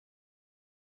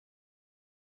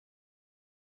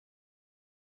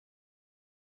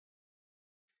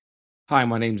Hi,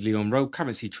 my name's Leon Rowe,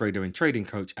 currency trader and trading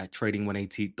coach at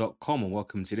trading180.com, and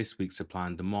welcome to this week's supply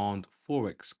and demand,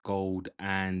 Forex, gold,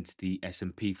 and the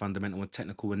S&P fundamental and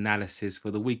technical analysis for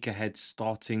the week ahead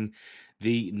starting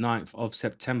the 9th of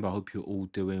September. I hope you're all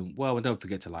doing well, and don't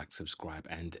forget to like, subscribe,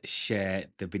 and share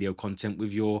the video content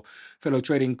with your fellow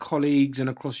trading colleagues and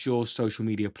across your social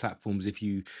media platforms if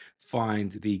you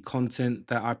find the content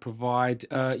that I provide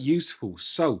useful.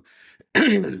 So,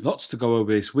 lots to go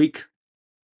over this week.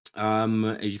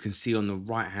 As you can see on the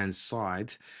right hand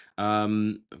side,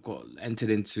 I've got entered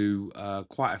into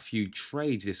quite a few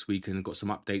trades this week and got some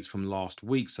updates from last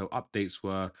week. So updates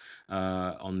were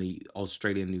on the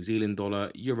Australian New Zealand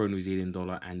dollar, Euro New Zealand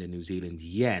dollar, and the New Zealand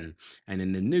yen. And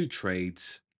in the new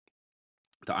trades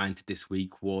that I entered this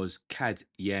week was CAD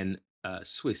yen,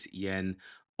 Swiss yen,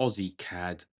 Aussie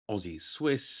CAD, Aussie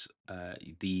Swiss,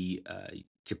 the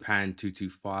Japan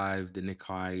 225, the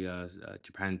Nikkei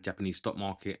Japan Japanese stock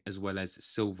market, as well as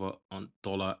silver on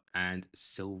dollar and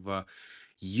silver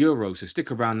euro. So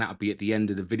stick around, that'll be at the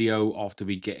end of the video after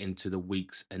we get into the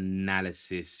week's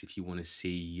analysis. If you want to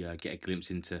see, get a glimpse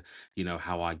into,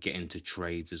 how I get into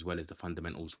trades as well as the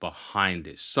fundamentals behind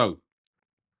it. So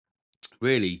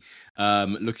really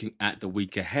looking at the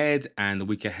week ahead, and the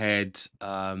week ahead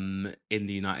in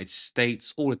the United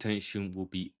States, all attention will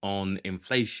be on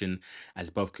inflation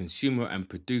as both consumer and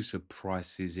producer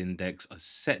prices index are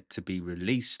set to be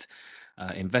released.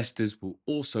 Investors will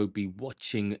also be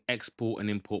watching export and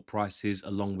import prices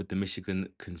along with the Michigan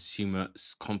Consumer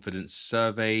Confidence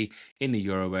Survey in the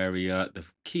euro area. The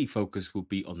key focus will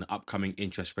be on the upcoming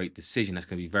interest rate decision. That's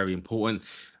going to be very important.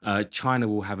 China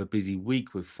will have a busy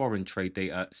week with foreign trade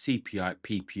data, CPI,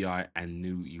 PPI, and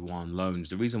new yuan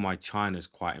loans. The reason why China is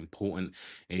quite important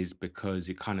is because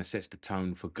it kind of sets the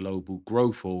tone for global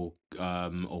growth or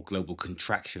global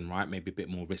contraction, right? Maybe a bit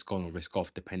more risk on or risk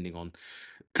off, depending on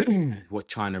what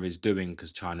China is doing, because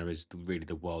China is really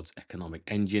the world's economic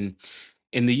engine.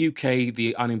 In the UK,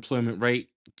 the unemployment rate,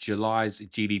 July's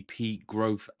GDP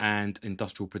growth, and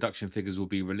industrial production figures will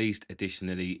be released.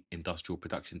 Additionally, industrial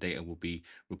production data will be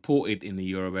reported in the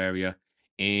euro area.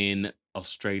 In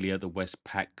Australia, the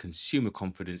Westpac Consumer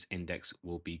Confidence Index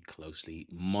will be closely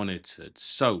monitored.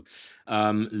 So,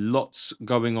 lots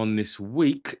going on this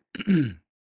week.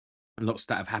 Lots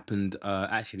that have happened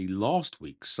actually last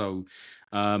week. So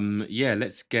yeah,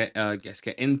 let's get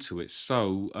into it.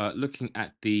 So looking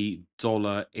at the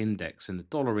dollar index, and the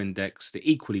dollar index,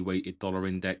 the equally weighted dollar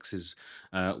index is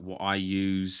what I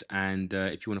use. And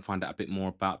if you want to find out a bit more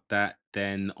about that,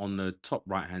 then on the top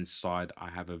right hand side I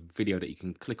have a video that you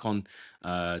can click on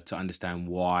to understand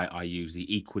why I use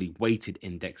the equally weighted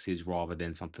indexes rather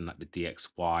than something like the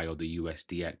DXY or the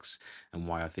USDX, and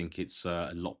why I think it's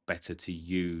a lot better to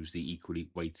use the equally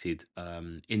weighted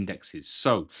indexes.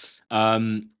 So,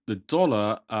 the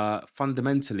dollar,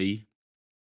 fundamentally,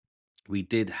 we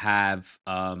did have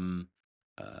a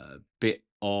bit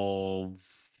of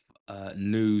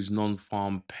news,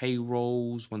 non-farm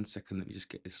payrolls. One second, let me just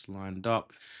get this lined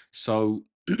up. So,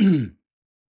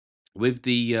 with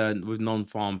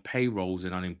non-farm payrolls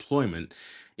and unemployment,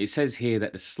 it says here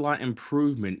that the slight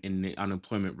improvement in the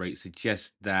unemployment rate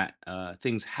suggests that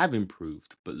things have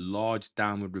improved, but large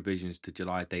downward revisions to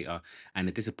July data and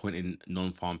a disappointing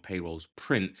non-farm payrolls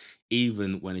print,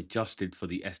 even when adjusted for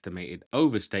the estimated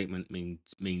overstatement,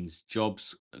 means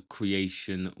jobs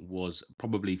creation was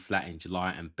probably flat in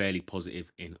July and barely positive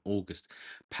in August.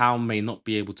 Powell may not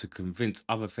be able to convince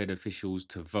other Fed officials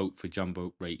to vote for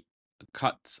jumbo rate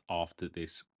cuts after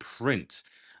this print.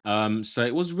 So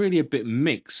it was really a bit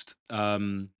mixed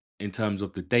in terms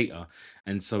of the data,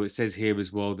 and so it says here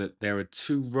as well that there are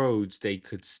two roads they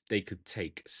could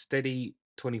take: steady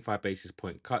 25 basis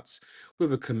point cuts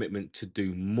with a commitment to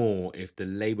do more if the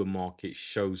labor market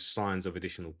shows signs of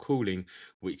additional cooling,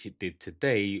 which it did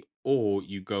today, or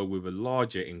you go with a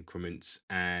larger increments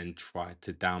and try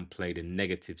to downplay the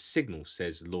negative signal,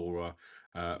 says Laura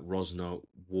Rosner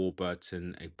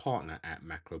Warburton, a partner at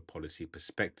Macro Policy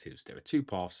Perspectives. There are two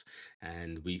paths,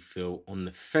 and we feel on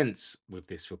the fence with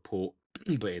this report,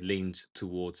 but it leans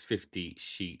towards 50,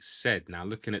 she said. Now,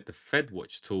 looking at the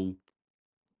FedWatch tool,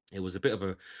 it was a bit of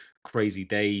a crazy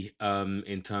day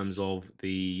in terms of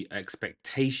the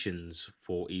expectations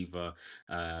for either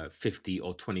 50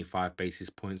 or 25 basis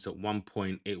points. At one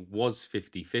point, it was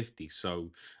 50-50.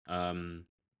 So,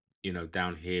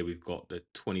 down here we've got the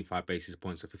 25 basis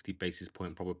points or 50 basis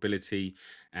point probability,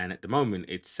 and at the moment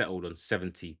it's settled on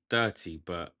 70-30.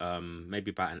 But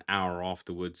maybe about an hour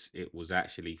afterwards it was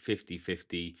actually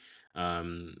 50-50,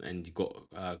 and you got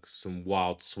some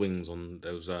wild swings on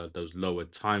those lower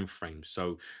time frames.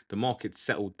 So the market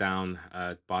settled down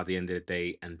by the end of the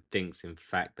day and thinks, in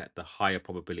fact, that the higher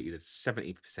probability, there's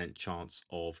 70% chance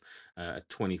of a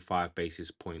 25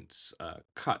 basis points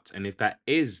cut. And if that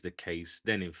is the case,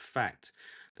 then in fact,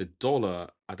 the dollar,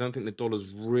 I don't think the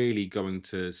dollar's really going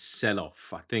to sell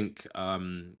off. I think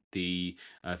the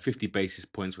 50 basis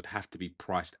points would have to be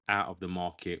priced out of the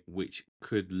market, which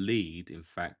could lead, in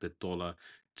fact, the dollar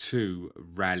to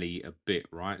rally a bit,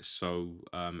 right? So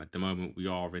at the moment, we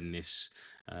are in this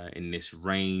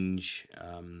range.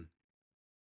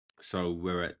 So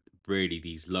we're at really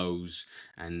these lows,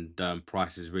 and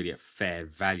prices really at fair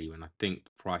value. And I think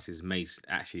prices may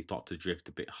actually start to drift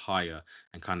a bit higher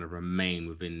and kind of remain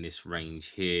within this range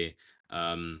here.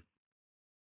 Um,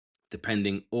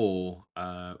 Depending, or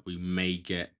we may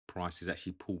get prices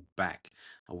actually pull back.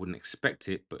 I wouldn't expect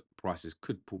it, but prices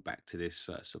could pull back to this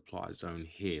supply zone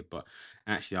here. But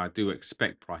actually, I do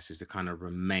expect prices to kind of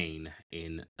remain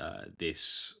in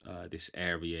this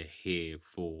area here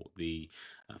for the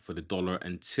dollar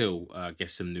until I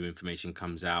guess some new information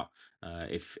comes out.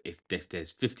 If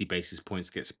there's 50 basis points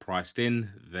gets priced in,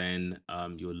 then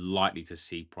you're likely to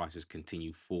see prices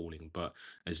continue falling. But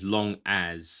as long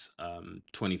as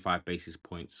 25 basis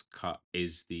points cut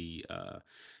is the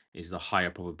higher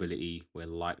probability, we're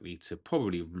likely to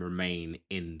probably remain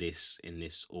in this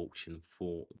auction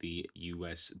for the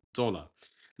US dollar.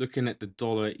 Looking at the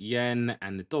dollar yen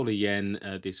and the dollar yen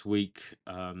this week,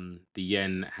 the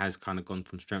yen has kind of gone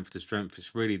from strength to strength.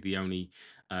 It's really the only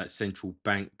central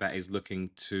bank that is looking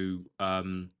to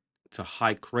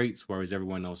hike rates, whereas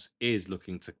everyone else is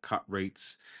looking to cut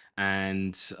rates.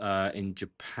 And in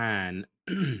Japan,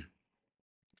 the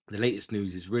latest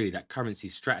news is really that currency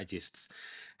strategists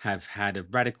have had a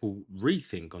radical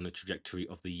rethink on the trajectory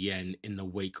of the yen in the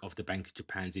wake of the Bank of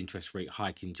Japan's interest rate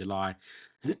hike in July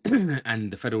and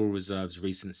the Federal Reserve's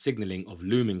recent signaling of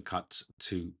looming cuts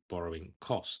to borrowing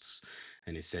costs.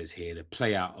 And it says here the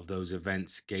play out of those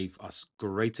events gave us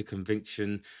greater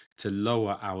conviction to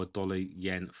lower our dollar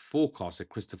yen forecast, said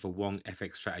Christopher Wong,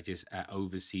 FX strategist at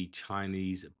Overseas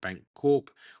Chinese Bank Corp,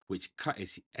 which cut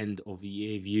its end of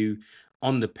year view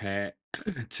on the pair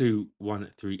to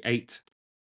 138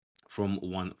 from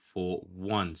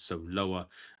 141, so lower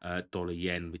dollar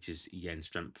yen, which is yen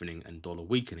strengthening and dollar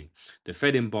weakening. The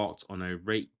Fed embarked on a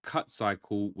rate cut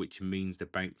cycle, which means the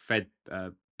bank Fed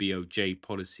BOJ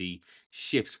policy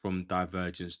shifts from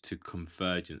divergence to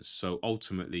convergence. So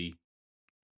ultimately,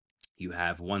 you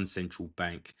have one central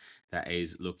bank that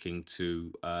is looking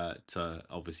to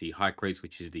obviously hike rates,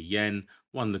 which is the yen,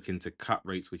 one looking to cut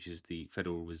rates, which is the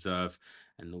Federal Reserve,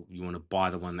 and you want to buy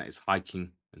the one that is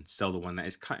hiking and sell the one that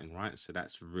is cutting, right? So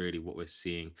that's really what we're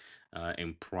seeing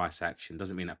in price action.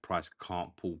 Doesn't mean that price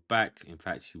can't pull back. In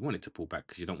fact, you want it to pull back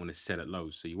because you don't want to sell at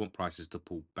lows. So you want prices to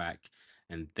pull back,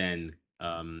 and then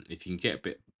if you can get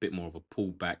a bit more of a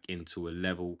pullback into a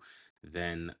level,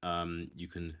 then you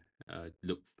can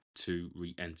look to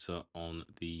re-enter on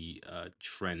the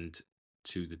trend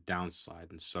to the downside.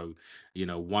 And so,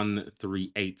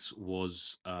 138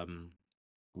 was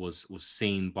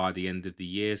seen by the end of the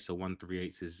year. So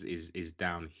 138 is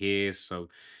down here. So,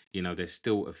 there's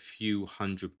still a few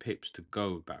hundred pips to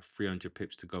go, about 300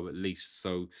 pips to go at least.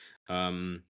 So,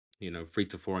 300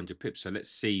 to 400 pips. So let's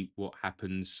see what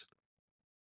happens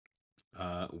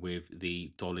with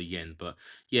the dollar yen. But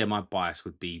yeah, my bias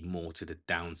would be more to the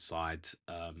downside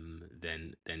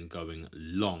than going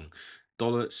long.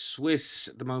 Dollar Swiss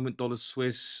at the moment, dollar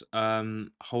Swiss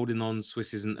holding on.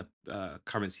 Swiss isn't a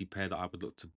currency pair that I would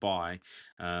look to buy.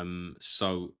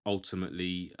 So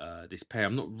ultimately, this pair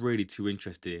I'm not really too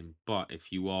interested in. But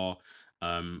if you are,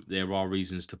 there are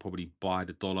reasons to probably buy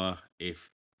the dollar if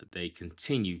they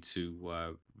continue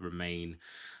to remain,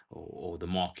 or the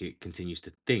market continues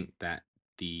to think that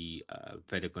the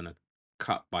Fed are going to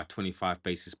cut by 25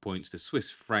 basis points. The Swiss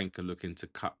franc are looking to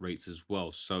cut rates as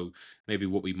well. So maybe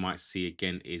what we might see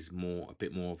again is a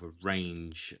bit more of a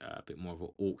range, a bit more of an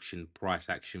auction price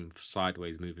action,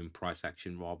 sideways moving price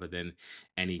action rather than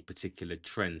any particular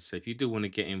trend. So if you do want to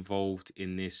get involved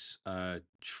in this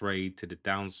trade to the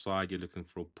downside, you're looking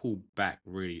for a pullback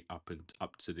really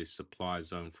up to this supply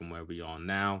zone from where we are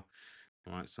now.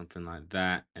 All right, something like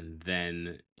that. And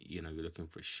then, you're looking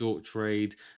for a short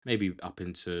trade, maybe up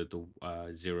into the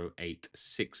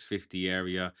 08650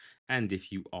 area. And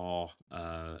if you are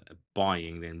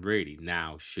buying, then really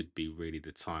now should be really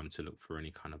the time to look for any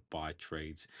kind of buy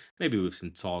trades, maybe with some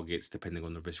targets, depending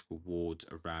on the risk reward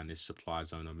around this supply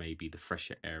zone, or maybe the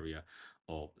fresher area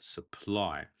of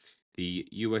supply. The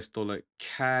US dollar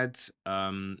CAD,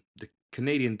 the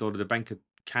Canadian dollar, the Bank of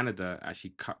Canada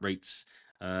actually cut rates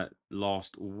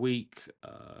last week.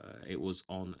 It was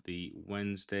on the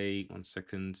Wednesday. 1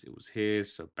 second, it was here.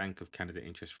 So Bank of Canada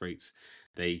interest rates,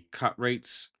 they cut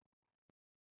rates,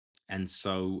 and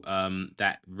so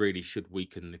that really should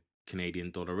weaken the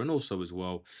Canadian dollar, and also as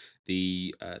well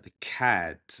the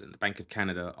CAD and the Bank of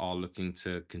Canada are looking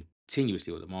to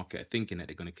continuously, or the market are thinking that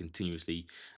they're going to continuously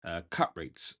cut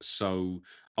rates. So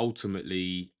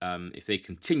ultimately, if they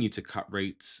continue to cut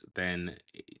rates, then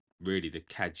really the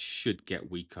CAD should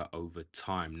get weaker over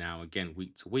time. Now, again,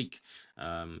 week to week,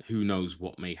 who knows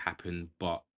what may happen,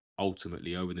 but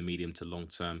ultimately over the medium to long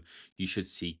term you should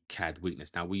see CAD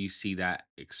weakness. Now, will you see that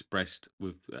expressed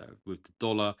with the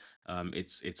dollar?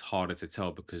 It's harder to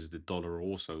tell because the dollar are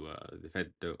also the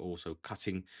Fed, they're also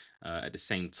cutting at the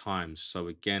same time. So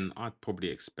again, I'd probably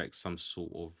expect some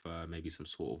sort of maybe some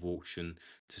sort of auction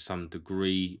to some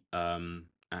degree.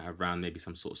 At around maybe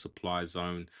some sort of supply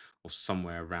zone or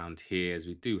somewhere around here, as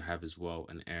we do have as well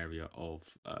an area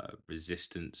of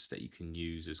resistance that you can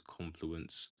use as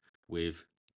confluence with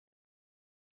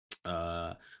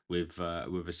uh, with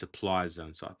a supply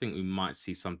zone. So I think we might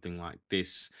see something like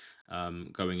this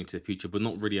going into the future, but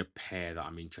not really a pair that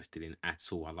I'm interested in at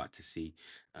all. I like to see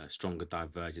stronger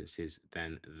divergences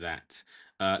than that.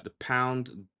 The pound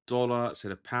dollar. So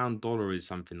the pound dollar is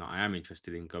something that I am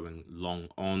interested in going long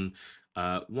on.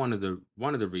 One of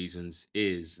the reasons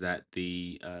is that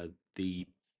the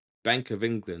Bank of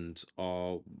England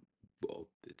are, well,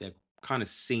 they're kind of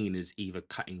seen as either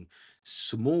cutting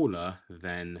smaller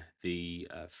than the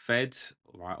Fed,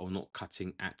 right, or not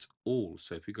cutting at all.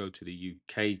 So if we go to the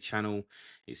UK channel,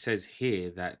 it says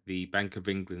here that the Bank of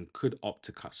England could opt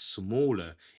to cut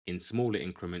smaller in smaller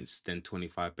increments than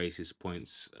 25 basis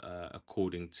points,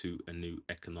 according to a new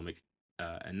economic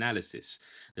analysis.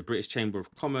 The British Chamber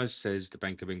of Commerce says the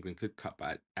Bank of England could cut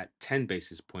back at 10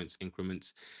 basis points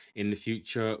increments in the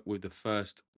future, with the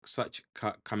first such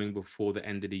cut coming before the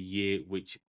end of the year,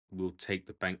 which will take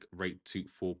the bank rate to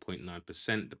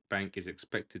 4.9%. The bank is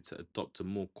expected to adopt a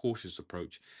more cautious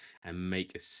approach and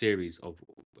make a series of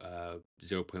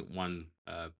zero point 0.1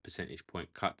 percentage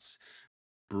point cuts,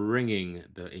 bringing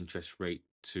the interest rate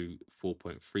to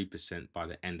 4.3% by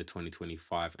the end of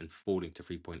 2025 and falling to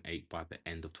 3.8 by the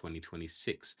end of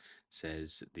 2026,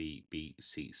 says the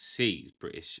BCC,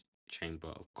 British Chamber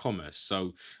of Commerce.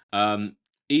 So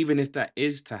even if that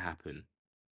is to happen,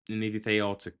 and if they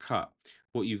are to cut,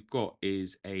 what you've got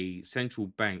is a central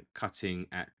bank cutting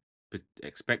at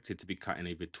expected to be cutting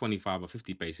either 25 or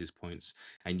 50 basis points,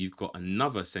 and you've got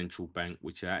another central bank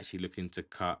which are actually looking to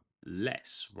cut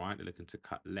less, right? They're looking to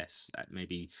cut less at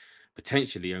maybe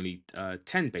potentially only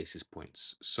 10 basis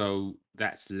points. So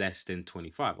that's less than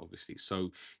 25, obviously.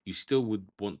 So you still would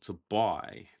want to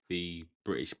buy the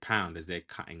British pound as they're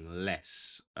cutting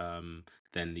less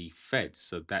than the Fed.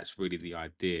 So that's really the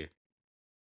idea.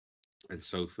 And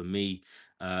so for me,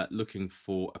 looking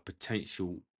for a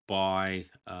potential buy,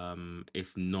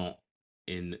 if not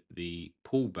in the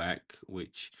pullback,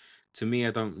 which to me,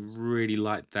 I don't really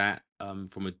like that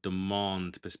from a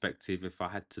demand perspective. If I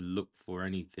had to look for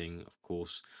anything, of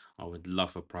course, I would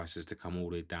love for prices to come all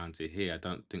the way down to here. I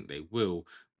don't think they will,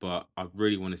 but I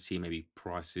really want to see maybe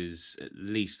prices at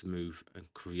least move and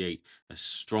create a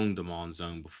strong demand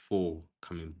zone before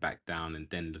coming back down, and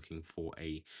then looking for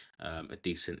a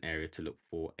decent area to look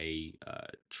for a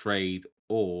trade,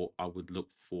 or I would look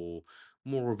for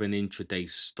more of an intraday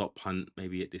stop hunt,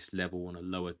 maybe at this level on a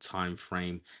lower time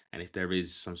frame. And if there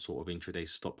is some sort of intraday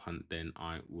stop hunt, then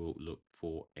I will look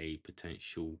for a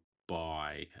potential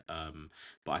buy.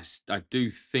 But I do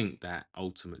think that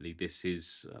ultimately this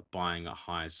is buying at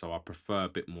highs, so I prefer a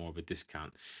bit more of a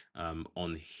discount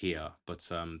on here. But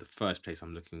the first place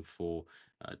I'm looking for,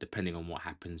 depending on what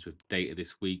happens with data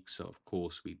this week. So, of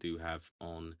course, we do have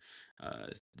on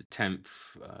the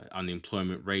 10th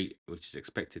unemployment rate, which is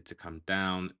expected to come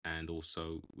down. And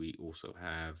also, we also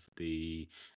have the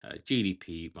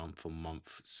GDP month on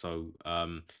month. So,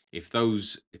 if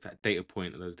that data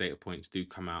point, or those data points do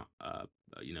come out,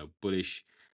 bullish,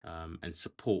 and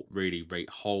support really rate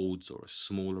holds or a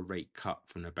smaller rate cut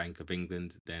from the Bank of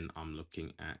England, then I'm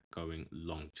looking at going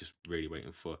long, just really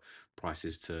waiting for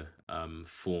prices to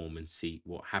form and see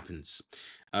what happens.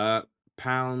 Uh,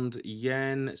 Pound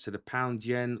yen. So the pound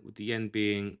yen, with the yen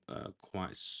being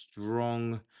quite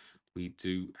strong, we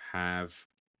do have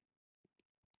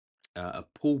a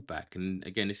pullback. And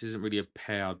again, this isn't really a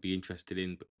pair I'd be interested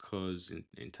in, because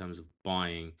in terms of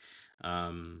buying,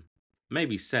 um,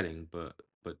 maybe selling, but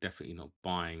definitely not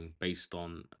buying based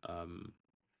on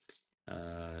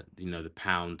the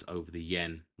pound over the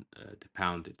yen. The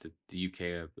pound, if the UK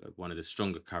are one of the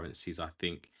stronger currencies, I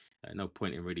think. No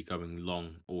point in really going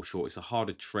long or short. It's a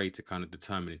harder trade to kind of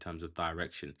determine in terms of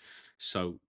direction.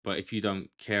 So, but if you don't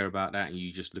care about that and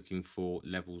you're just looking for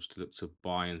levels to look to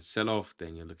buy and sell off,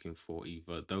 then you're looking for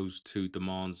either those two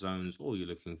demand zones, or you're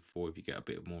looking for, if you get a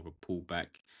bit more of a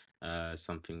pullback,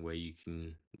 something where you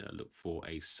can look for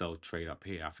a sell trade up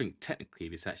here. I think technically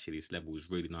this level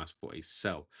is really nice for a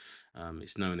sell.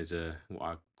 It's known as a what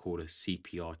I call a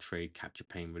CPR trade, capture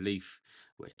pain relief,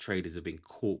 where traders have been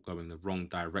caught going the wrong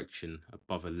direction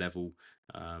above a level,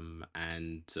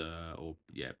 and or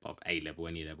yeah, above a level,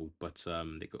 any level, but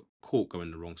they got caught going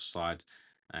the wrong side,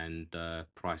 and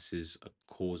prices are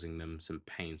causing them some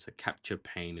pain. So capture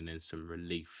pain and then some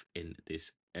relief in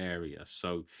this area.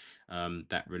 So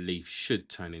that relief should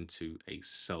turn into a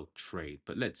sell trade.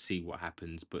 But let's see what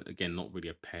happens. But again, not really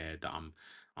a pair that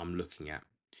I'm looking at.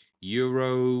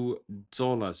 Euro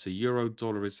dollar. So euro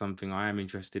dollar is something I am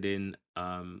interested in.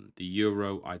 The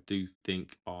euro, I do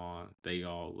think well, the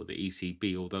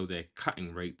ECB, although they're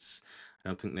cutting rates, I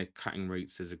don't think they're cutting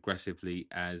rates as aggressively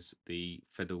as the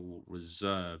Federal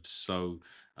Reserve. So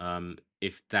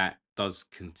if that does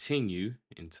continue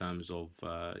in terms of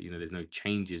there's no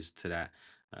changes to that,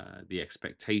 the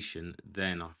expectation,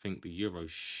 then I think the euro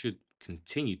should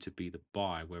continue to be the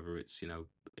buy, whether it's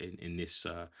in this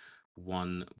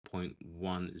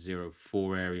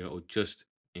 1.104 area, or just,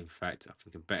 in fact, I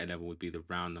think a better level would be the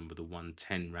round number, the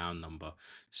 110 round number.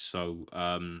 So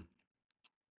I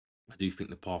do think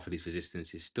the path of this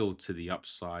resistance is still to the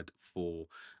upside for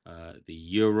the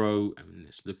euro. And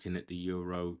it's looking at the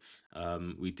euro.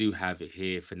 We do have it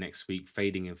here for next week.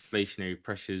 Fading inflationary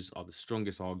pressures are the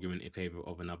strongest argument in favor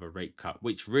of another rate cut,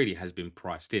 which really has been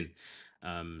priced in.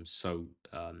 I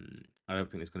don't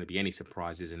think there's going to be any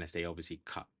surprises unless they obviously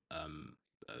cut.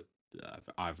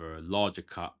 Either a larger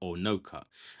cut or no cut.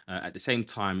 At the same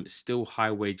time, still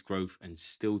high wage growth and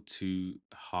still too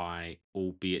high,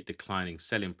 albeit declining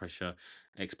selling pressure.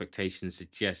 Expectations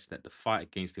suggest that the fight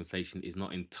against inflation is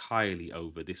not entirely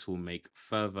over. This will make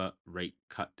further rate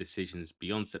cut decisions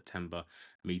beyond September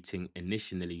meeting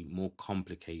initially more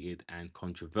complicated and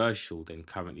controversial than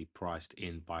currently priced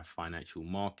in by financial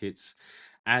markets.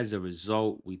 As a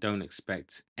result, we don't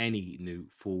expect any new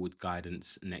forward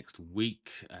guidance next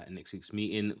week, next week's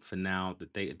meeting. For now, the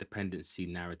data dependency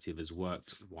narrative has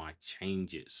worked. Why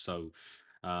change it? So,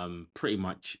 pretty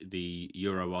much the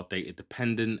euro are data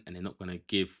dependent, and they're not going to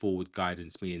give forward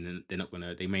guidance, meaning they're not going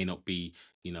to, they may not be,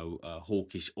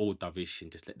 hawkish or dovish,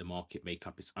 and just let the market make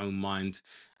up its own mind.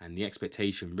 And the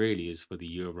expectation really is for the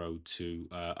euro to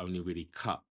only really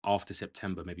cut after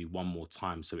September, maybe one more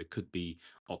time. So it could be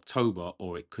October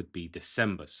or it could be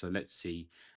December. So let's see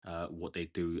what they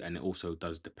do. And it also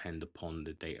does depend upon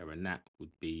the data, and that would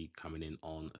be coming in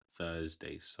on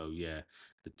Thursday. So yeah,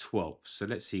 the 12th. So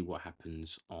let's see what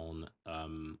happens on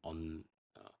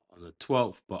the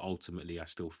 12th. But ultimately, I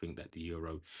still think that the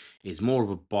euro is more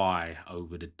of a buy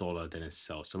over the dollar than a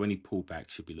sell. So any pullback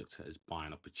should be looked at as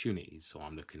buying opportunities. So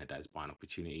I'm looking at that as buying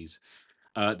opportunities.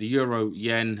 The euro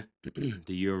yen, the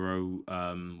euro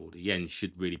or the yen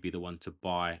should really be the one to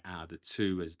buy out of the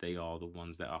two, as they are the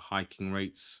ones that are hiking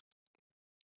rates,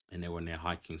 and they're on their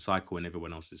hiking cycle and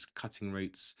everyone else is cutting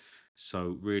rates.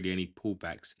 So really any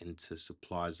pullbacks into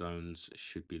supply zones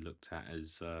should be looked at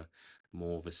as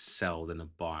more of a sell than a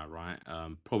buy, right?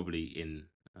 Probably in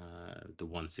the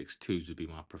 162s would be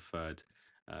my preferred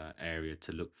area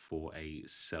to look for a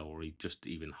sell, or just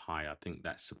even higher. I think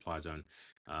that supply zone,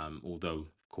 although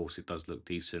of course it does look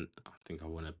decent, I think I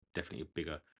want a definitely a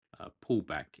bigger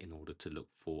pullback in order to look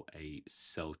for a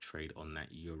sell trade on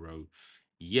that euro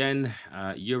yen,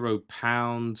 euro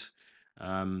pound.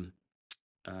 Um,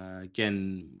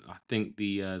 Again, I think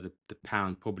the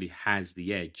pound probably has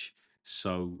the edge.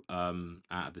 So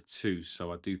out of the two,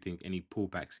 so I do think any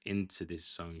pullbacks into this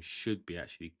zone should be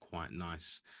actually quite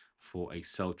nice for a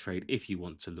sell trade if you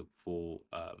want to look for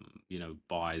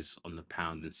buys on the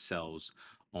pound and sells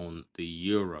on the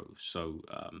euro. So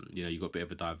you've got a bit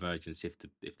of a divergence. If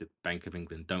the Bank of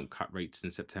England don't cut rates in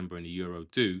September and the euro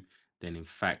do, then in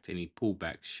fact any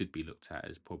pullbacks should be looked at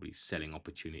as probably selling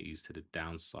opportunities to the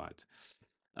downside.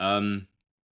 Um,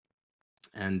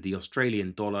 and the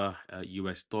Australian dollar,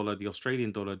 US dollar, the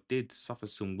Australian dollar did suffer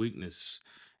some weakness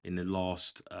in the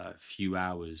last few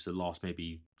hours, the last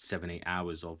maybe 7 8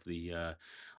 hours of the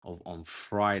of on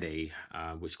Friday,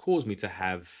 which caused me to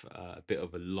have a bit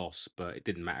of a loss, but it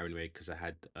didn't matter anyway because I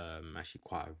had actually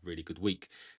quite a really good week.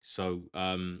 So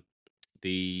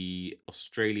the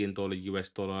Australian dollar, US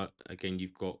dollar, again,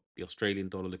 you've got the Australian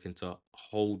dollar looking to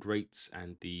hold rates,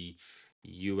 and the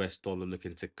US dollar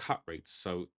looking to cut rates.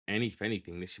 So, if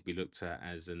anything, this should be looked at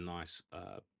as a nice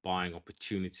buying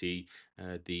opportunity.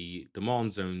 The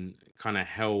demand zone kind of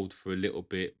held for a little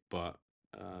bit, but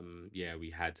yeah, we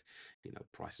had,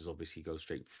 prices obviously go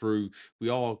straight through. We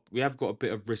have got a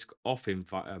bit of risk off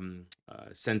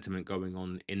sentiment going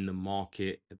on in the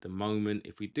market at the moment.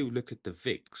 If we do look at the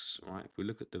VIX, right? If we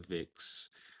look at the VIX.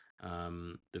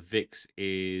 The VIX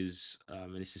is,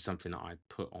 and this is something that I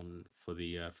put on for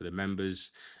the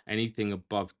members. Anything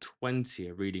above 20,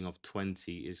 a reading of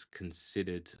 20, is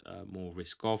considered more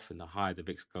risk off, and the higher the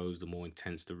VIX goes, the more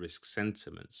intense the risk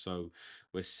sentiment. So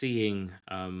we're seeing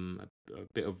a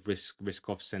bit of risk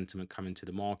off sentiment coming to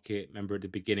the market. Remember at the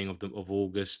beginning of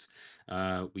August,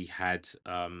 we had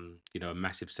a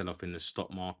massive sell off in the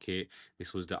stock market.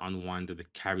 This was the unwind of the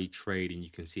carry trade, and you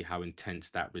can see how intense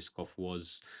that risk off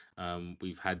was.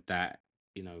 We've had that,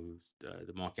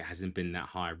 the market hasn't been that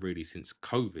high really since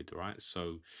COVID, right?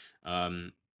 So,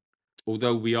 um,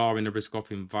 although we are in a risk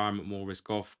off environment, more risk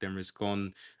off than risk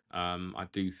on, I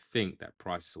do think that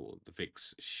price or the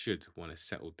VIX should want to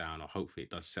settle down, or hopefully it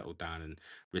does settle down and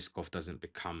risk off doesn't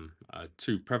become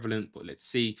too prevalent. But let's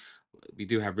see. We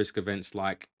do have risk events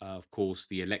like, of course,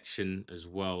 the election as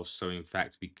well. So, in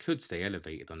fact, we could stay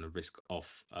elevated on the risk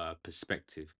off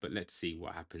perspective. But let's see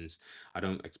what happens. I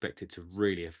don't expect it to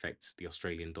really affect the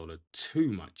Australian dollar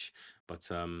too much, but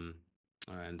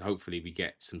and hopefully we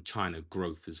get some China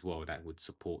growth as well that would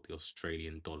support the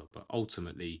Australian dollar. But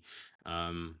ultimately,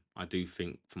 I do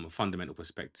think from a fundamental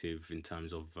perspective, in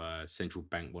terms of central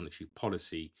bank monetary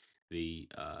policy, the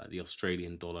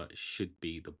Australian dollar should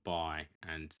be the buy,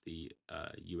 and the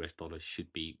US dollar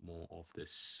should be more of the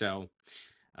sell.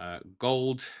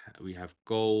 Gold, we have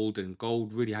gold, and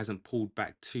gold really hasn't pulled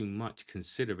back too much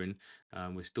considering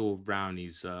we're still around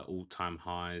these all-time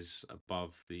highs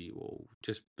above well,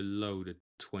 just below the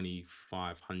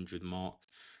 2,500 mark.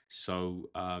 So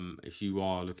if you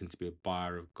are looking to be a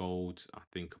buyer of gold, I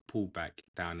think a pullback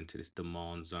down into this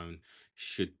demand zone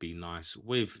should be nice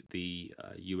with the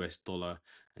US dollar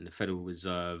and the Federal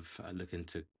Reserve looking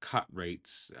to cut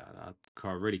rates.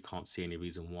 I really can't see any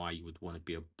reason why you would want to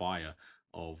be a buyer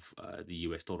of the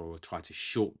US dollar or try to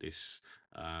short this.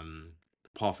 The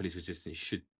path of this resistance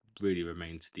should really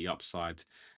remain to the upside,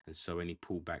 and so any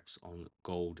pullbacks on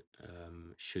gold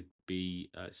should be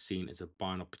seen as a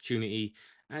buying opportunity.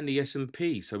 And the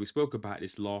S&P. So we spoke about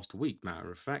this last week,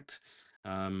 matter of fact,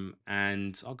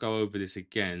 and I'll go over this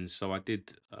again. So I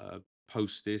did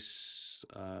post this.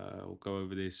 I'll go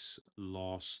over this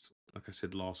like I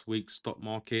said, last week, stock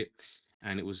market,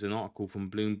 and it was an article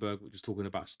from Bloomberg which was talking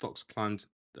about stocks climbed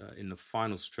in the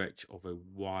final stretch of a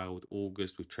wild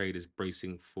August, with traders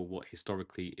bracing for what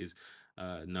historically is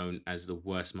known as the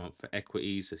worst month for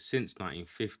equities. So since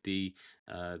 1950,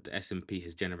 the S&P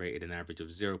has generated an average of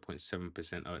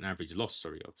 0.7%, or an average loss,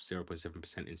 sorry, of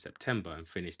 0.7% in September, and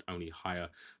finished only higher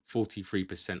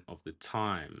 43% of the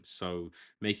time. So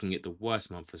making it the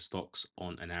worst month for stocks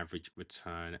on an average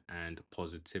return and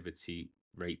positivity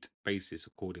rate basis,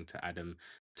 according to Adam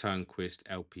Turnquist,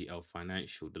 LPL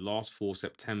Financial. The last four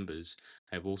Septembers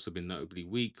have also been notably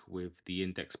weak, with the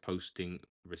index posting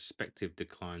respective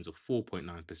declines of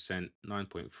 4.9%,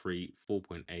 9.3,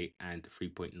 4.8, and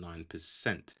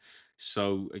 3.9%.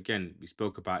 So again, we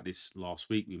spoke about this last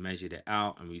week. We measured it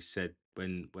out, and we said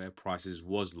where prices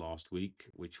was last week,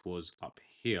 which was up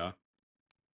here,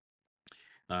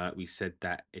 we said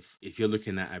that if you're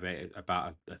looking at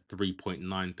about a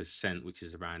 3.9%, which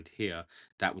is around here,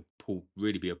 that would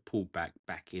really be a pullback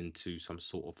back into some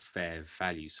sort of fair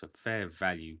value. So fair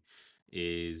value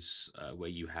is where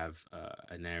you have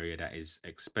an area that is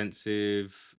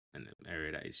expensive and an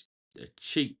area that is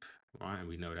cheap, right? And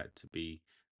we know that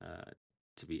uh,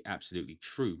 to be absolutely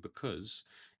true, because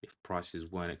if prices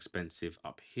weren't expensive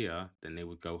up here, then they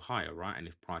would go higher, right? And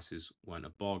if prices weren't a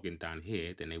bargain down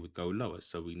here, then they would go lower.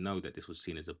 So we know that this was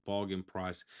seen as a bargain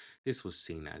price. This was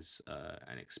seen as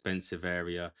an expensive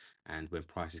area. And when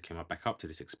prices came up back up to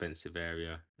this expensive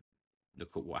area,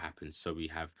 look at what happens. So we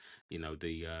have,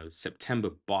 the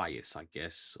September bias, I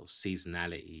guess, or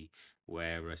seasonality,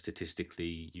 where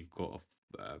statistically you've got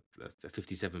a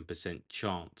 57%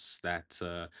 chance that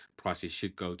prices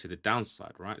should go to the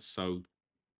downside, right? So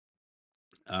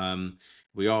um,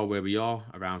 we are where we are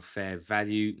around fair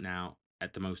value. Now,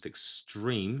 at the most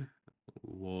extreme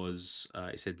was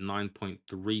it said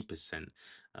 9.3%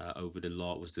 over the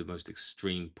lot was the most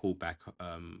extreme pullback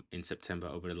in September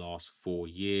over the last 4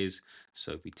 years.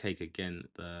 So if we take again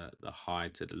the high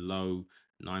to the low,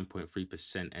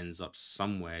 9.3% ends up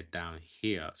somewhere down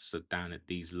here, so down at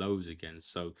these lows again.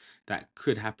 So that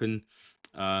could happen.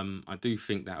 I do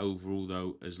think that overall,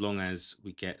 though, as long as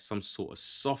we get some sort of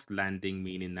soft landing,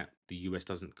 meaning that the US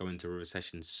doesn't go into a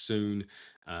recession soon,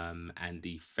 and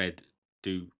the Fed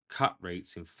do cut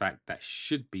rates, in fact, that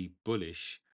should be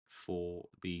bullish for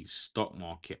the stock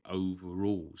market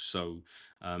overall. So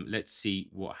let's see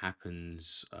what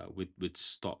happens with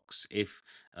stocks. If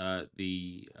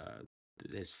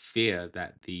there's fear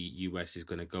that the US is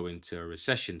going to go into a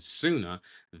recession sooner,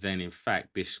 then in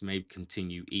fact this may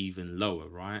continue even lower,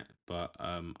 right? But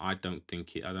I don't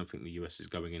think the US is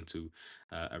going into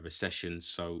a recession.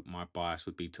 So my bias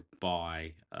would be to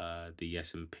buy the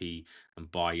S&P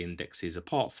and buy indexes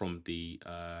apart from the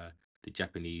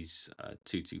Japanese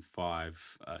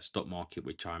 225 stock market,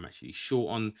 which I'm actually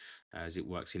short on, as it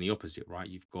works in the opposite, right?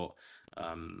 You've got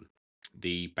um,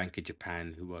 the Bank of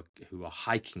Japan who are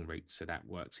hiking rates, so that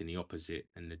works in the opposite,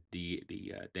 and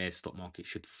their stock market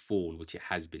should fall, which it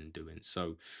has been doing.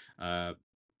 So uh,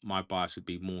 my bias would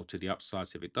be more to the upside.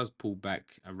 So if it does pull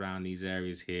back around these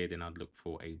areas here, then I'd look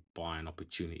for a buying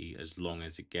opportunity, as long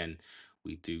as again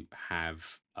we do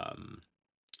have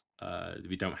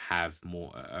we don't have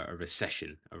more a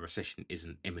recession. A recession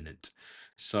isn't imminent.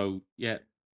 So yeah,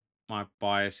 my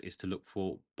bias is to look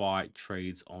for buy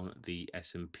trades on the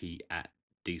S&P at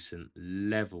decent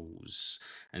levels.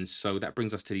 And so that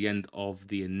brings us to the end of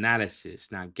the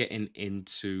analysis. Now getting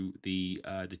into the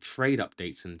trade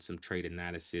updates and some trade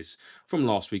analysis from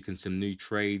last week and some new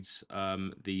trades.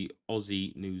 The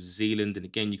Aussie New Zealand, and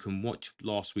again you can watch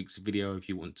last week's video if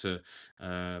you want to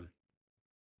uh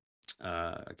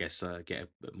I guess get a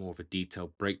bit more of a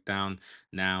detailed breakdown.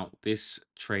 Now, this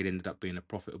trade ended up being a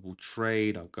profitable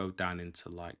trade. I'll go down into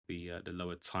like the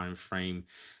lower time frame,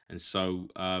 and so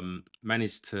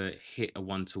managed to hit a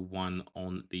 1-to-1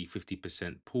 on the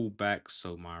 50% pullback.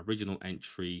 So my original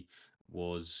entry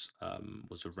was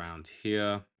around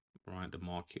here, right? The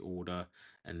market order,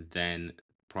 and then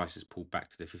prices pulled back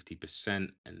to the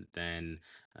 50%, and then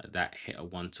that hit a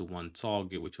 1-to-1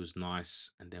 target, which was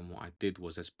nice. And then what I did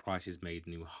was, as prices made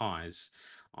new highs,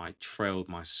 I trailed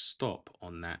my stop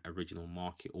on that original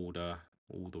market order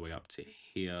all the way up to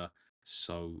here.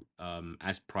 So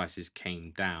as prices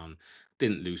came down,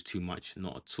 didn't lose too much,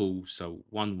 not at all. So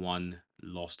 1-1,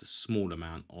 lost a small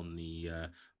amount on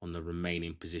the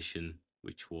remaining position,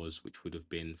 which would have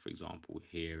been, for example,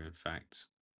 here. In fact,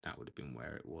 that would have been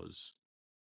where it was.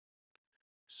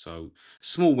 So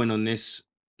small win on this,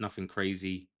 nothing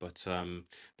crazy, but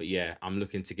yeah, I'm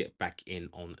looking to get back in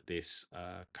on this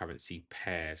currency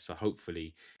pair. So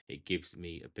hopefully it gives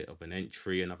me a bit of an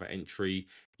entry, another entry.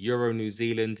 Euro New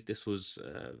Zealand. This was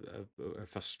a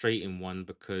frustrating one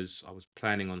because I was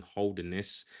planning on holding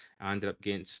this. I ended up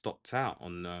getting stopped out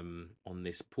on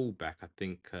this pullback. I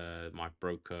think my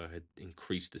broker had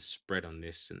increased the spread on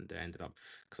this, and they ended up,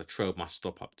 because I trailed my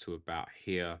stop up to about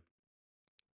here.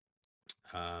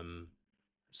 Um,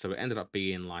 so it ended up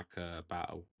being like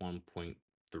about a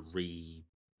 1.3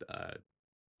 uh,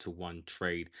 to 1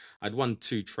 trade. I'd won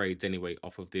 2 trades anyway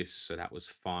off of this, so that was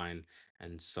fine.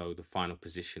 And so the final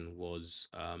position was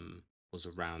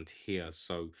around here.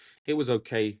 So it was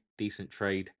okay, decent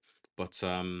trade, but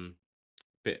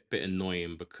bit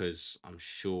annoying because I'm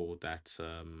sure that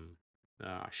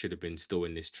I should have been still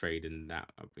in this trade, and that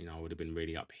I would have been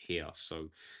really up here. So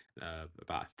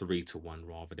about a 3-to-1,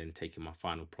 rather than taking my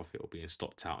final profit or being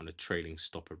stopped out on a trailing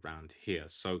stop around here.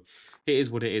 So it is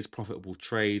what it is. Profitable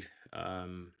trade.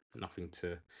 Nothing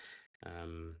to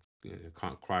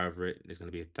can't cry over it. There's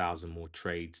going to be 1,000 more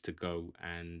trades to go,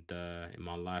 and in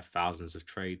my life, thousands of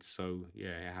trades. So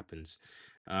yeah, it happens.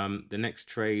 The next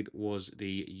trade was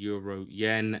the Euro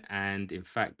Yen, and in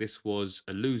fact, this was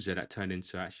a loser that turned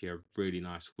into actually a really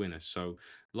nice winner. So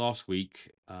last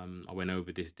week, I went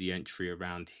over the entry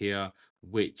around here,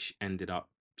 which ended up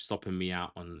stopping me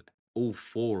out on all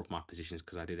 4 of my positions,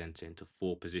 because I did enter into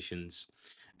 4 positions.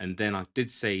 And then I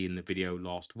did say in the video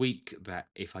last week that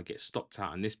if I get stopped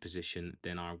out in this position,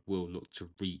 then I will look to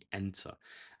re-enter.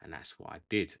 And that's what I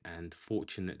did. And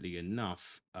fortunately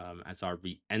enough, as I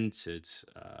re-entered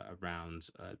around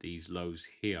these lows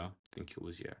here, I think it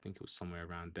was somewhere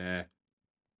around there,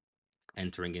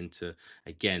 entering into,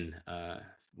 again,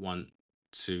 1,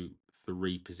 2,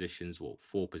 3 positions, or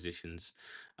 4 positions,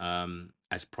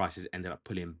 as prices ended up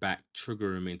pulling back,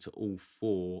 trigger them into all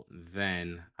 4.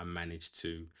 Then I managed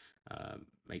to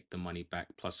make the money back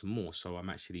plus more. So I'm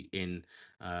actually in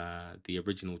the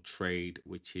original trade,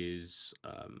 which is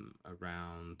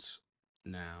around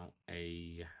now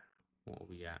what are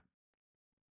we at?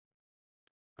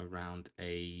 around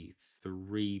a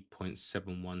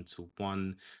 3.71 to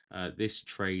 1. This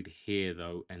trade here,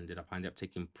 though, I ended up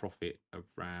taking profit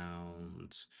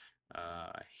around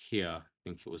here. I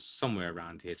think it was somewhere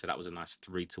around here. So that was a nice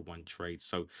 3 to 1 trade.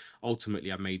 So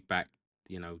ultimately, I made back.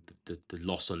 The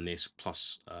loss on this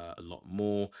plus a lot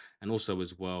more, and also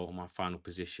as well on my final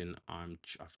position,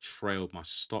 I've trailed my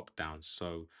stop down,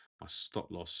 so my stop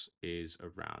loss is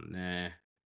around there,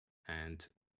 and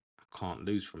I can't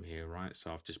lose from here, right?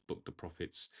 So I've just booked the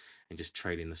profits and just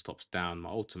trading the stops down. My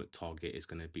ultimate target is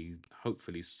going to be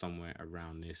hopefully somewhere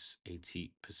around this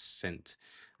 80%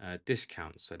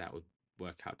 discount. So that would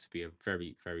work out to be a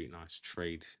very, very nice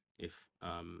trade. If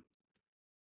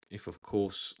of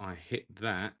course I hit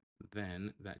that,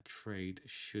 then that trade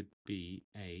should be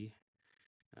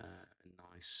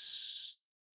nice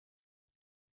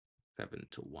 7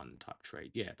 to 1 type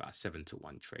trade. Yeah, about a 7 to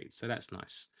 1 trade. So that's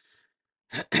nice.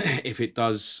 If it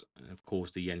does, of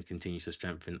course, the yen continues to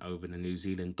strengthen over the New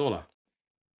Zealand dollar.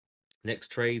 Next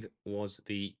trade was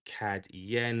the CAD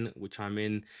yen, which I'm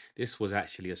in. This was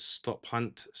actually a stop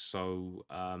hunt. So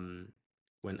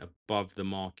went above the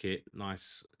market,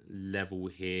 nice level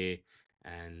here,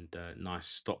 and nice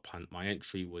stop hunt. My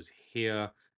entry was here.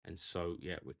 And so,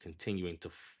 yeah, we're continuing to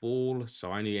fall.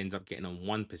 So I only ended up getting on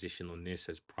one position on this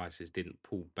as prices didn't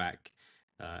pull back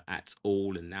at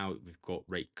all. And now we've got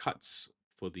rate cuts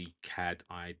for the CAD.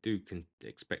 I do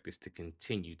expect this to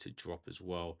continue to drop as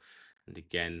well. And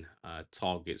again,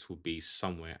 targets will be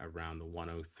somewhere around the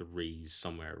 103s,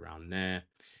 somewhere around there.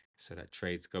 So that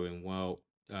trade's going well.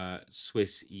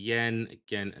 Swiss yen,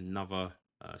 again, another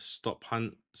stop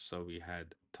hunt. So we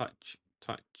had touch,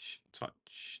 touch,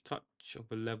 touch, touch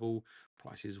of a level.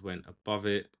 Prices went above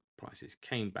it. Prices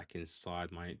came back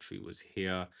inside. My entry was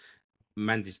here. I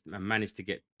managed to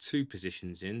get two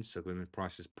positions in. So when the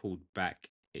prices pulled back,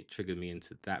 it triggered me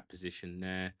into that position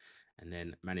there, and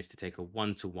then managed to take a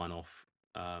 1 to 1 off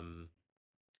um,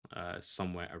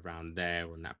 somewhere around there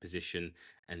on that position,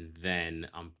 and then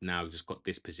I'm now just got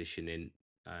this position in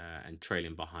and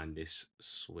trailing behind this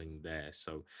swing there.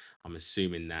 So I'm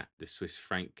assuming that the Swiss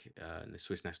franc and the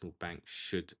Swiss National Bank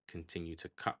should continue to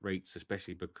cut rates,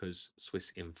 especially because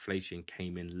Swiss inflation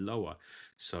came in lower.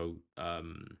 So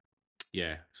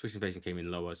yeah, Swiss inflation came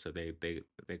in lower, so they're going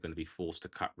to be forced to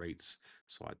cut rates.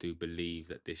 So I do believe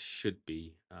that this should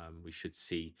be we should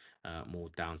see more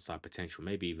downside potential,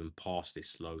 maybe even past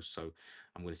this low. So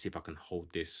I'm going to see if I can hold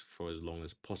this for as long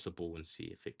as possible and see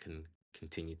if it can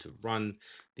continue to run.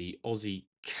 The Aussie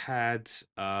CAD,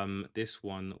 this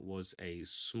one was a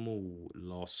small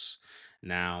loss.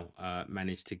 Now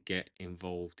managed to get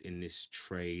involved in this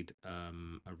trade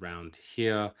around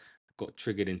here. Got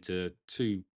triggered into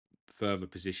two further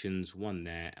positions, one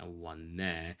there and one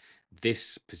there.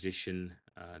 This position,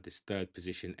 this third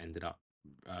position, ended up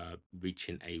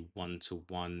reaching a 1 to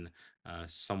 1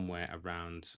 somewhere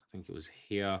around, I think it was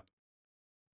here,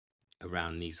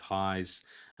 around these highs,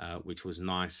 which was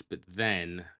nice. But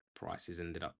then prices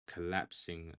ended up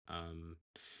collapsing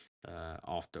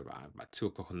after about 2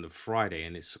 o'clock on the Friday.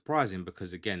 And it's surprising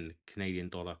because, again, the Canadian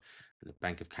dollar and the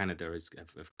Bank of Canada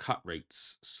have cut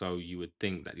rates. So you would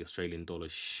think that the Australian dollar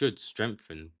should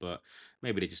strengthen, but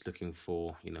maybe they're just looking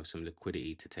for, some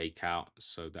liquidity to take out.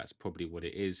 So that's probably what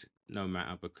it is. No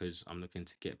matter, because I'm looking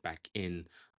to get back in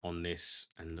on this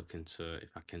and looking to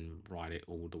if I can ride it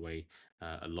all the way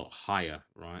a lot higher,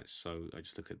 right? So I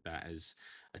just look at that as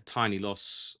a tiny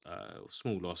loss,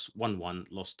 small loss, 1 1,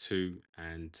 lost two,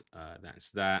 and that's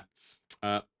that.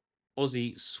 Uh,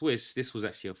 Aussie Swiss, this was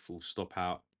actually a full stop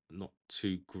out, not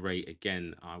too great.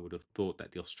 Again, I would have thought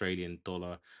that the Australian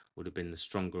dollar would have been the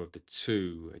stronger of the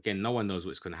two. Again, no one knows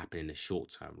what's going to happen in the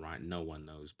short term, right? No one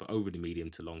knows. But over the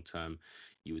medium to long term,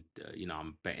 you would,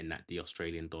 I'm betting that the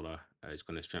Australian dollar is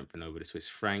going to strengthen over the Swiss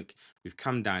franc. We've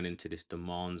come down into this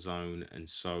demand zone, and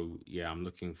so yeah, I'm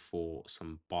looking for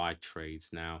some buy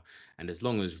trades now. And as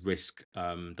long as risk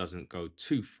doesn't go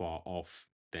too far off,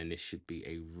 then this should be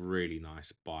a really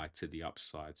nice buy to the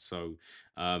upside. So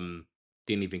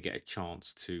didn't even get a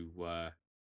chance to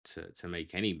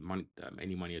make any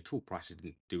money at all. Prices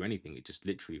didn't do anything. It just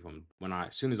literally from when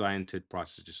as soon as I entered,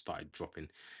 prices just started dropping,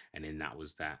 and then that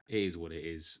was that. It is what it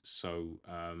is. So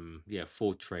yeah,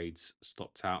 four trades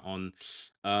stopped out on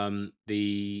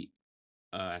the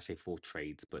I say four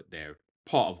trades, but they're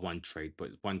part of one trade, but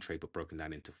one trade but broken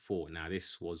down into four. Now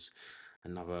this was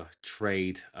another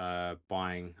trade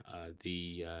buying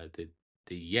the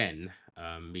yen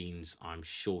means I'm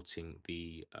shorting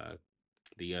the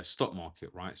stock market,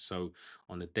 right? So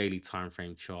on the daily time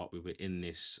frame chart, we were in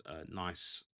this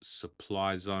nice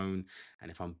supply zone.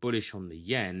 And if I'm bullish on the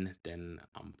yen, then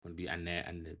I'm going to be, and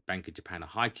the Bank of Japan are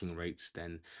hiking rates,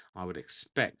 then I would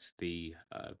expect the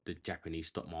Japanese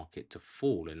stock market to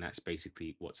fall, and that's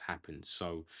basically what's happened.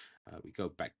 So we go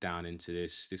back down into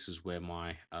this. This is where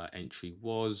my entry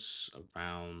was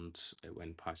around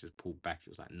when prices pulled back. It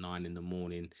was like 9 in the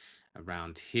morning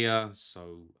around here.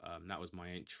 So that was my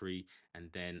entry,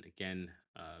 and then again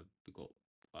we got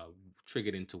uh,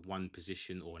 triggered into one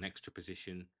position or an extra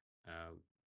position uh,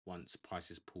 once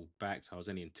prices pulled back. So I was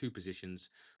only in two positions,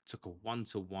 took a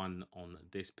 1-to-1 on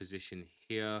this position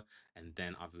here, and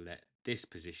then I've let this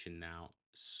position now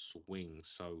swing.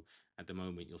 So at the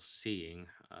moment, you're seeing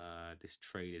this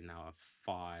trade is now a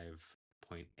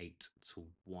 5.8 to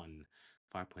 1,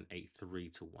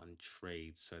 5.83 to 1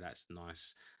 trade. So that's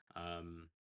nice. Um,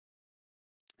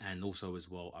 and also as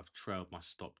well, I've trailed my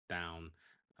stop down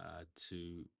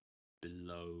to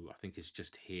below, I think it's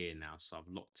just here now. So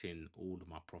I've locked in all of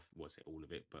my profit, what's it, all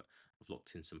of it, but I've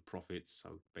locked in some profits.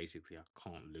 So basically I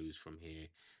can't lose from here.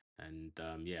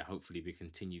 And yeah, hopefully we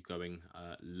continue going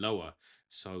lower.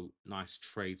 So nice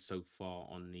trade so far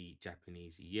on the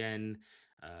Japanese yen.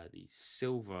 The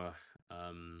silver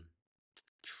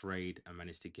trade I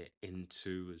managed to get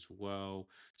into as well.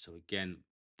 So again,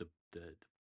 the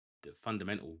the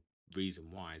fundamental reason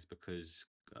why is because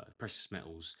precious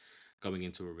metals going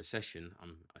into a recession,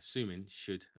 I'm assuming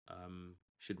should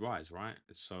rise, right?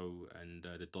 So and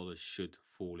the dollar should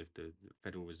fall if the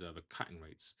Federal Reserve are cutting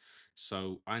rates.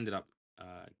 So I ended up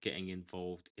getting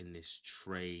involved in this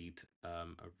trade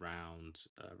around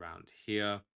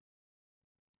here,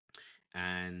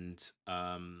 and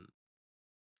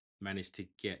managed to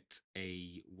get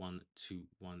a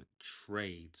 1-to-1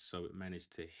 trade. So it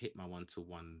managed to hit my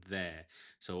 1-to-1 there.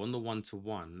 So on the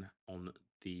 1-to-1 on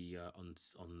the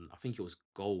on I think it was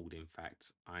gold, in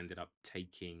fact, I ended up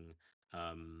taking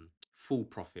full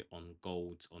profit on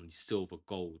gold, on silver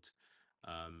gold.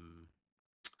 Um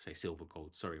say silver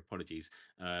gold, sorry, apologies,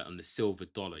 on the silver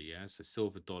dollar. Yeah, so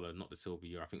silver dollar, not the silver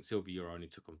euro. I think silver euro only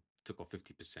took off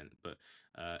 50%, but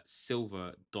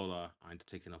silver dollar I ended up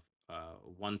taking off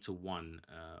 1-to-1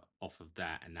 off of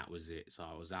that, and that was it. So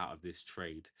I was out of this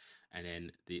trade. And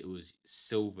then it was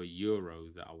silver euro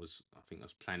that I think I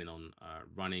was planning on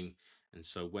running. And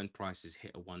so when prices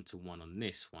hit a 1-to-1 on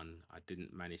this one, I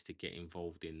didn't manage to get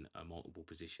involved in multiple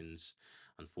positions.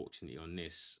 Unfortunately, on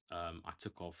this, I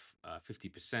took off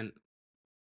 50%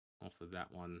 off of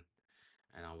that one,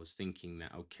 and I was thinking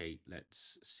that, okay,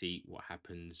 let's see what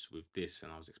happens with this.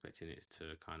 And I was expecting it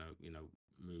to kind of,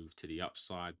 move to the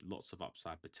upside. Lots of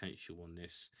upside potential on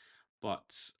this,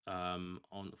 but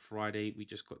on Friday we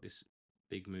just got this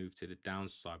big move to the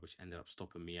downside, which ended up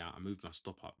stopping me out. I moved my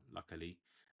stop up, luckily.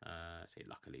 I say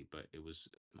luckily, but it was,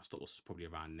 my stop loss was probably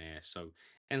around there, so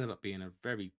ended up being a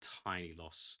very tiny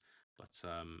loss. But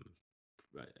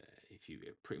uh, if you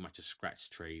pretty much a scratch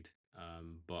trade,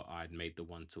 but I'd made the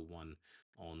 1-to-1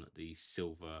 on the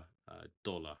silver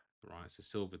dollar, right? So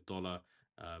silver dollar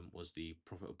was the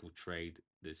profitable trade.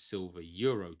 The silver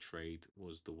euro trade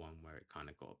was the one where it kind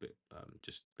of got a bit,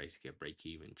 just basically a break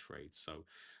even trade. So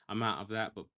I'm out of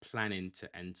that, but planning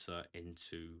to enter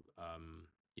into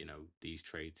these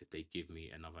trades if they give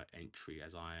me another entry,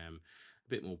 as I am a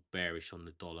bit more bearish on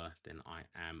the dollar than I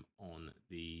am on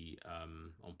the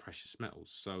on precious metals.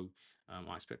 So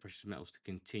I expect precious metals to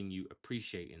continue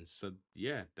appreciating. So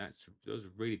yeah, those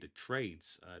are really the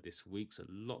trades this week. So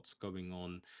lots going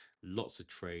on, lots of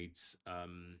trades.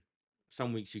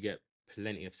 Some weeks you get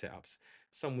plenty of setups.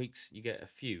 Some weeks you get a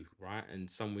few, right? And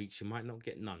some weeks you might not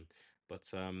get none. But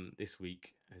this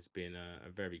week has been a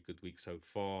very good week so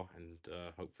far, and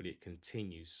hopefully it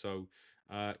continues. So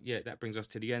yeah, that brings us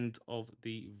to the end of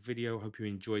the video. Hope you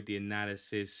enjoyed the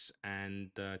analysis, and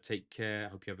take care.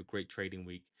 Hope you have a great trading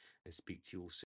week, and speak to you all soon.